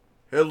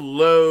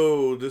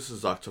Hello, this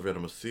is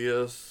Octaviano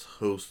Macias,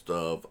 host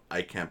of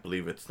I Can't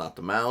Believe It's Not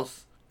the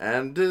Mouse,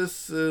 and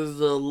this is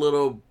a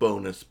little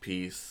bonus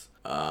piece.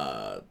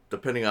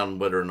 Depending on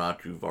whether or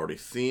not you've already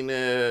seen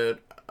it,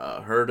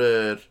 heard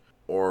it,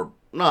 or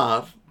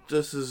not,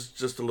 this is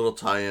just a little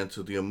tie-in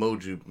to the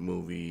Emoji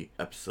Movie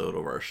episode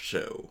of our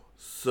show.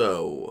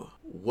 So,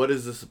 what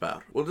is this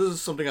about? Well, this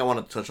is something I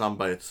want to touch on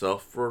by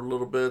itself for a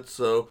little bit,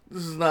 so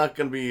this is not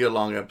going to be a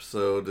long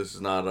episode, this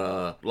is not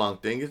a long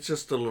thing, it's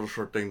just a little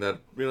short thing that,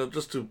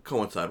 just to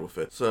coincide with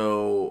it.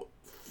 So,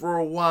 for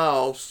a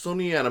while,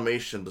 Sony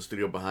Animation, the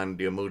studio behind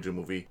the Emoji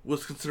Movie,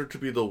 was considered to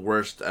be the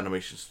worst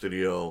animation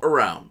studio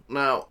around.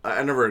 Now,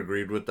 I never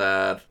agreed with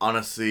that.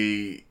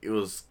 Honestly, it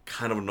was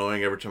kind of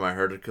annoying every time I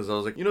heard it because I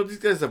was like, these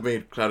guys have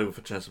made Cloudy with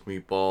a Chance of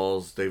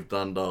Meatballs. They've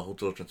done the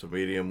Hotel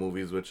Transylvania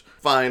movies, which,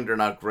 fine, they're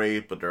not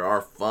great, but they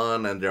are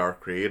fun and they are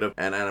creative.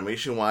 And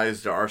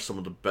animation-wise, there are some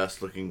of the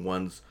best-looking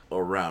ones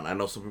around. I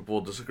know some people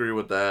disagree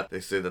with that.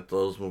 They say that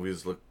those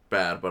movies look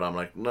bad, but I'm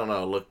like,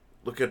 no,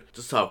 look at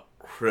just how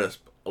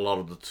crisp a lot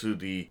of the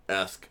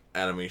 2D-esque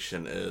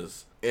animation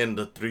is in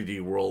the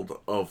 3D world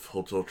of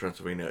Hotel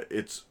Transylvania.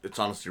 It's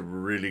honestly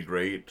really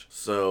great.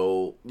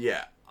 So,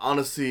 yeah.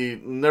 Honestly,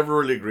 never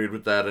really agreed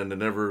with that, and it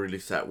never really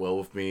sat well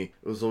with me.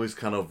 It was always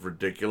kind of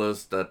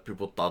ridiculous that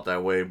people thought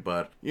that way,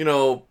 but,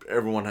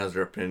 everyone has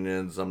their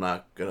opinions. I'm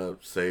not gonna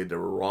say they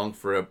were wrong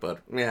for it, but,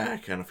 yeah, I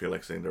kind of feel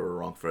like saying they were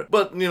wrong for it.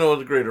 But,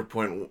 the greater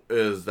point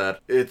is that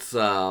it's,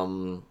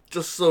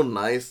 just so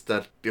nice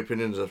that the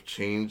opinions have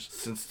changed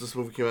since this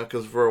movie came out,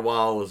 because for a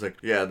while it was like,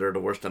 yeah, they're the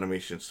worst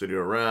animation studio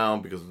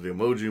around because of the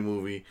Emoji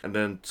Movie, and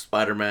then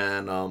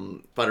Spider-Man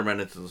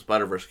Into the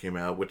Spider-Verse came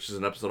out, which is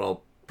an episode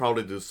I'll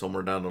probably do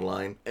somewhere down the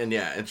line. And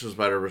yeah, Into the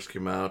Spider-Verse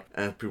came out,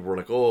 and people were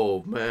like,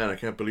 oh man, I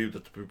can't believe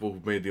that the people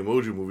who made the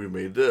Emoji Movie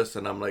made this.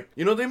 And I'm like,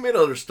 they made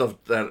other stuff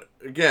that,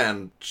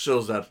 again,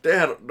 shows that they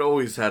had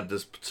always had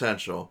this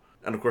potential.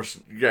 And of course,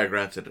 yeah,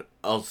 granted,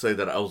 I'll say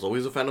that I was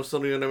always a fan of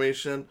Sony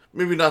Animation.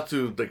 Maybe not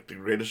to like the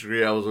greatest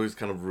degree. I was always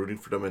kind of rooting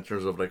for them in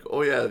terms of like,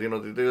 oh yeah, they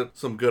did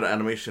some good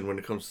animation when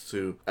it comes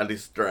to at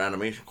least their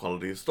animation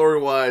quality.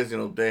 Story-wise,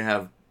 they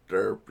have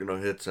their,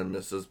 hits and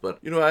misses. But,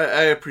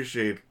 I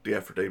appreciate the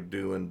effort they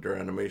do in their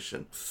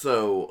animation.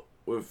 So,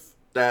 with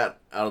that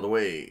out of the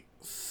way,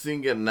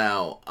 seeing it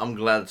now, I'm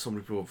glad so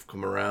many people have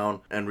come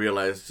around and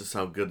realized just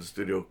how good the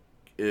studio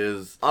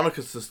is on a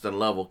consistent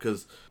level,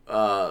 because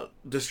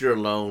this year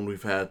alone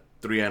we've had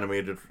 3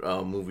 animated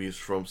movies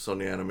from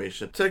Sony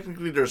Animation.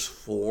 Technically there's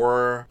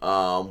 4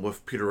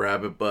 with Peter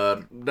Rabbit,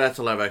 but that's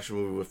a live action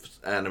movie with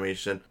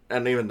animation,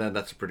 and even then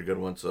that's a pretty good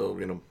one, so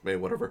maybe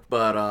whatever.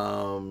 But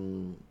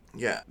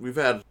yeah, we've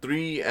had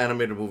 3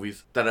 animated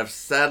movies that have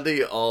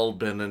sadly all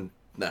been in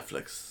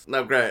Netflix.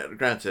 Now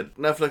granted,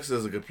 Netflix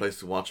is a good place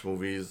to watch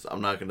movies.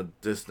 I'm not gonna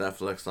diss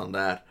Netflix on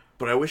that,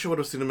 but I wish I would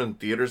have seen them in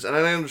theaters. And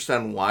I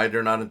understand why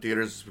they're not in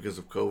theaters. It's because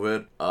of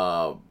COVID.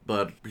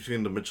 But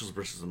between The Mitchells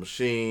vs. the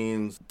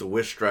Machines, The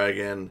Wish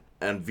Dragon,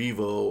 and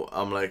Vivo,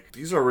 I'm like,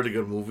 these are really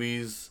good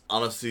movies.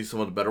 Honestly, some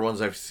of the better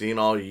ones I've seen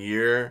all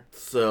year.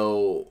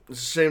 So,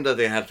 it's a shame that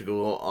they had to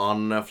go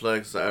on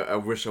Netflix. I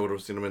wish I would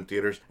have seen them in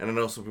theaters. And I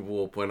know some people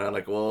will point out,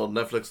 like, well,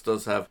 Netflix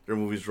does have their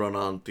movies run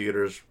on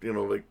theaters,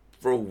 like,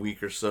 for a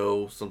week or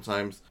so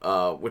sometimes,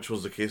 which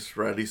was the case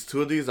for at least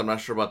 2 of these. I'm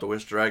not sure about The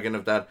Wish Dragon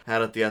if that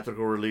had a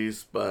theatrical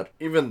release, but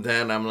even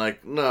then I'm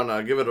like,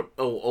 no, give it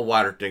a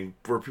wider thing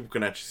where people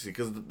can actually see,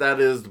 because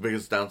that is the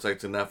biggest downside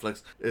to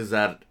Netflix, is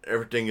that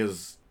everything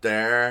is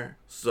there,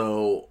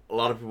 so a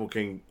lot of people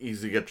can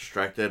easily get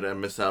distracted and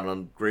miss out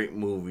on great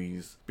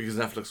movies because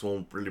Netflix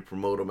won't really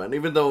promote them. And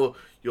even though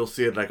you'll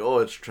see it like, oh,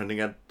 it's trending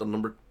at the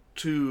number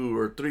 2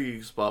 or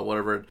 3 spot,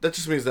 whatever, that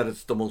just means that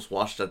it's the most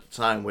watched at the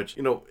time, which,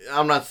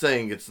 I'm not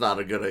saying it's not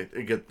a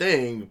good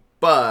thing,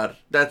 but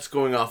that's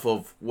going off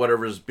of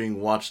whatever is being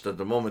watched at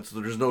the moment, so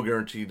there's no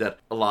guarantee that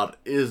a lot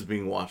is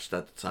being watched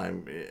at the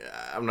time.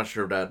 I'm not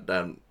sure if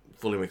that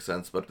fully makes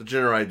sense, but the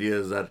general idea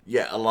is that,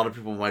 yeah, a lot of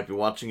people might be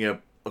watching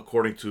it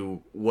according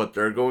to what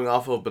they're going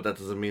off of, but that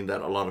doesn't mean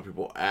that a lot of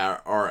people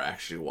are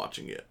actually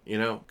watching it,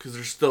 because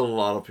there's still a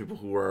lot of people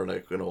who are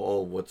like,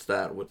 oh, what's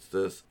that, what's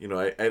this,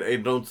 I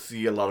don't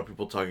see a lot of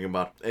people talking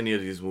about any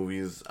of these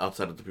movies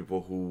outside of the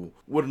people who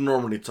would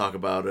normally talk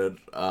about it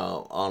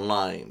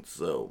online.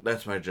 So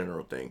that's my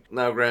general thing.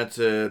 Now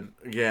granted,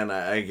 again,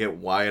 I get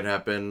why it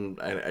happened.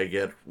 I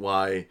get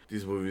why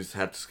these movies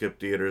had to skip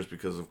theaters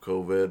because of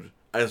COVID.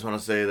 I just want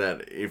to say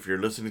that if you're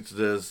listening to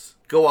this,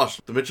 go watch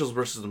The Mitchells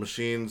vs. the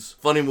Machines.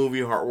 Funny movie,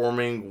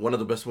 heartwarming, one of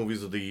the best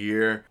movies of the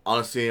year.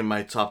 Honestly, in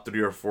my top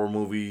 3 or 4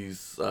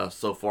 movies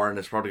so far, and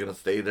it's probably going to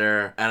stay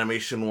there.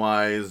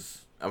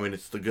 Animation-wise, I mean,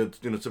 it's the good,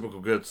 typical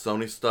good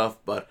Sony stuff,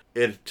 but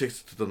it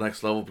takes it to the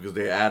next level because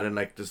they add in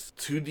like this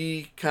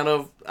 2D kind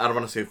of, I don't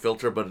want to say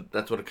filter, but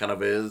that's what it kind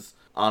of is.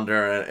 on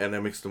there, and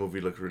it makes the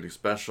movie look really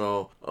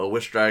special.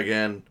 Wish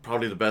Dragon,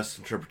 probably the best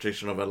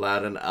interpretation of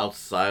Aladdin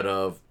outside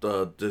of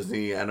the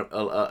Disney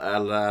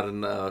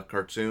Aladdin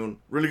cartoon.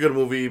 Really good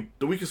movie.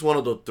 The weakest one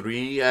of the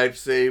three, I'd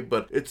say,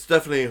 but it's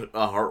definitely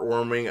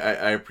heartwarming.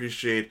 I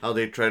appreciate how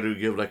they try to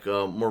give like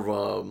a more of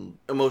a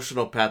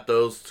emotional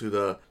pathos to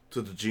the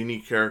genie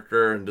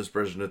character. In this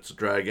version, it's a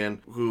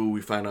dragon, who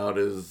we find out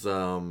is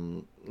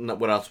not,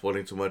 without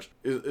spoiling too much,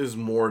 is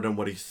more than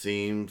what he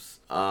seems.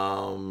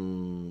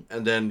 And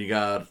then you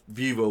got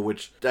Vivo,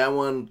 which that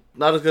one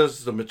not as good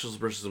as the Mitchells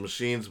versus the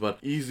Machines, but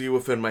easy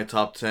within my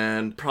top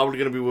 10. Probably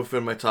gonna be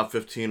within my top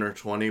 15 or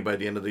 20 by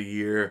the end of the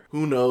year.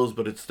 Who knows?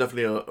 But it's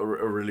definitely a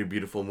really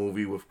beautiful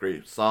movie with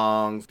great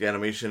songs. The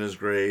animation is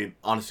great.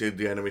 Honestly,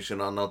 the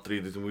animation on all three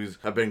of these movies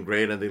have been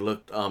great, and they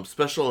look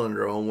special in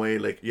their own way.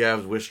 Like you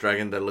have Wish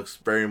Dragon that looks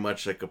very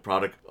much like a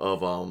product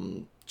of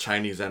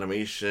Chinese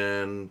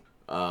animation.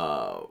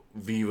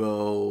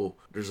 Vivo,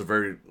 there's a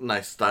very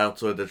nice style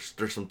to it.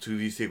 There's some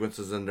 2D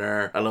sequences in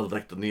there. I love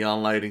like the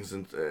neon lightings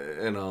and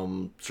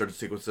certain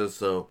sequences.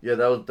 So yeah,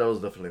 that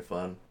was definitely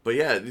fun. But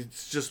yeah,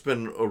 it's just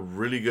been a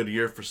really good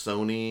year for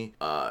Sony.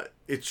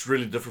 It's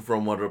really different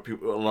from what a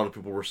lot of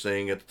people were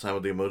saying at the time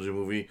of the Emoji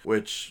Movie,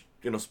 which,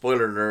 you know,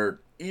 spoiler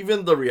alert,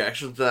 even the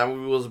reaction to that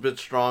movie was a bit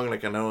strong.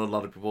 Like, I know a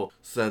lot of people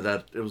said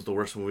that it was the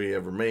worst movie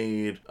ever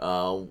made,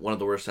 one of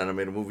the worst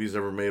animated movies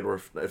ever made, or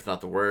if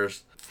not the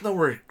worst. It's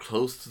nowhere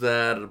close to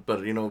that,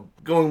 but, you know,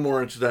 going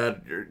more into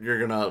that, you're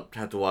gonna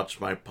have to watch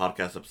my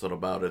podcast episode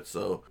about it.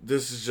 So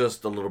this is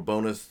just a little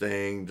bonus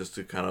thing, just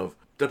to kind of,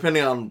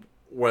 depending on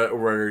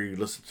where you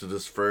listen to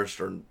this first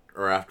or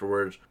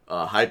afterwards,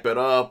 hype it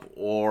up,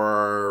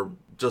 or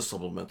just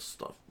supplemental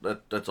stuff.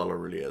 That's all it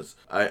really is.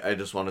 I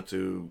just wanted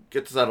to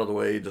get this out of the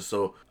way just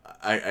so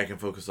I can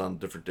focus on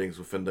different things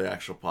within the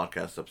actual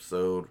podcast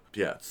episode.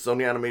 Yeah,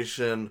 Sony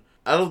Animation.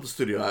 I love the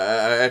studio.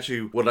 I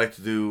actually would like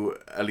to do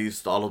at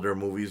least all of their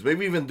movies.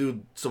 Maybe even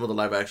do some of the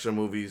live action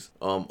movies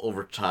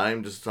over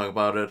time, just to talk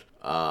about it.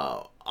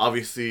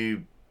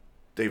 Obviously,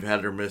 they've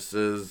had their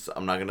misses.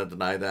 I'm not going to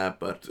deny that.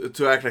 But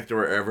to act like they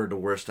were ever the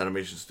worst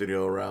animation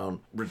studio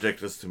around,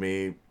 ridiculous to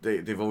me.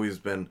 They've always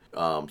been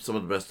some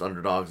of the best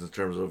underdogs in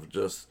terms of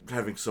just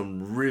having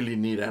some really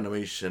neat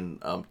animation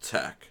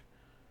tech.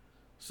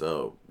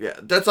 So, yeah,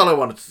 that's all I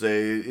wanted to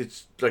say.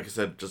 It's, like I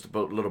said, just a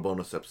little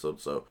bonus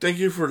episode. So, thank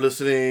you for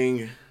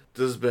listening.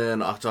 This has been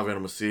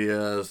Octaviano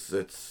Macias.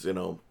 It's, you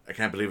know, I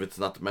can't believe it's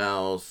not the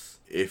mouse.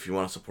 If you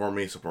want to support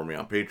me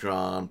on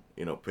Patreon.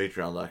 You know,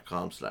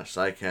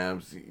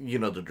 patreon.com/SciCams. You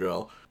know the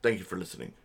drill. Thank you for listening.